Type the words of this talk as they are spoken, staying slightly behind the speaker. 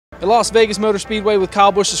At Las Vegas Motor Speedway with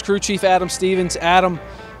Kyle Busch's crew chief, Adam Stevens. Adam,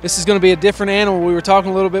 this is going to be a different animal. We were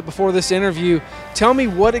talking a little bit before this interview. Tell me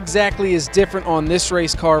what exactly is different on this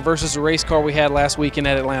race car versus the race car we had last weekend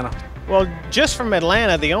at Atlanta. Well, just from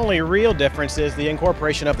Atlanta, the only real difference is the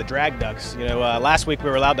incorporation of the drag ducts. You know, last week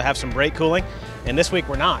we were allowed to have some brake cooling, and this week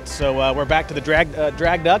we're not. So we're back to the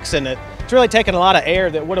drag ducts, and it's really taking a lot of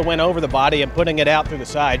air that would have went over the body and putting it out through the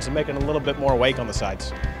sides and making a little bit more wake on the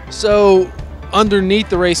sides. So underneath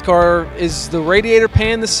the race car, is the radiator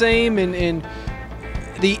pan the same? And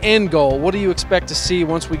the end goal, what do you expect to see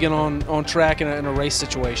once we get on track in a race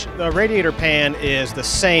situation? The radiator pan is the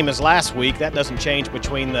same as last week. That doesn't change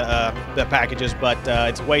between the packages, but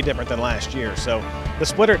it's way different than last year. So the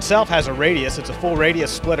splitter itself has a radius. It's a full radius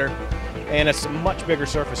splitter, and it's a much bigger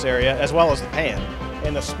surface area, as well as the pan.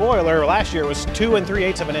 And the spoiler last year was 2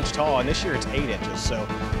 3/8 of an inch tall, and this year it's 8 inches. So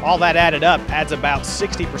all that added up adds about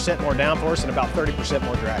 60% more downforce and about 30%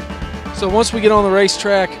 more drag. So once we get on the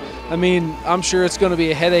racetrack, I mean, I'm sure it's going to be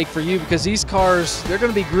a headache for you because these cars, they're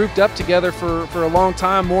going to be grouped up together for a long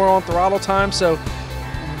time, more on throttle time. So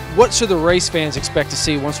what should the race fans expect to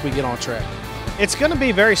see once we get on track? It's going to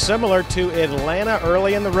be very similar to Atlanta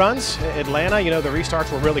early in the runs. Atlanta, you know, the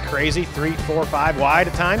restarts were really crazy, 3, 4, 5 wide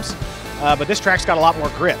at times. But this track's got a lot more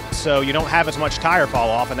grip, so you don't have as much tire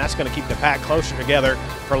fall off, and that's going to keep the pack closer together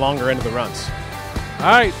for longer into the runs.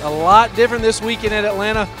 All right, a lot different this weekend at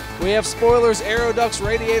Atlanta. We have spoilers, aero ducts,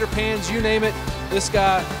 radiator pans, you name it. This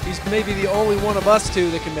guy, he's maybe the only one of us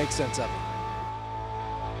two that can make sense of it.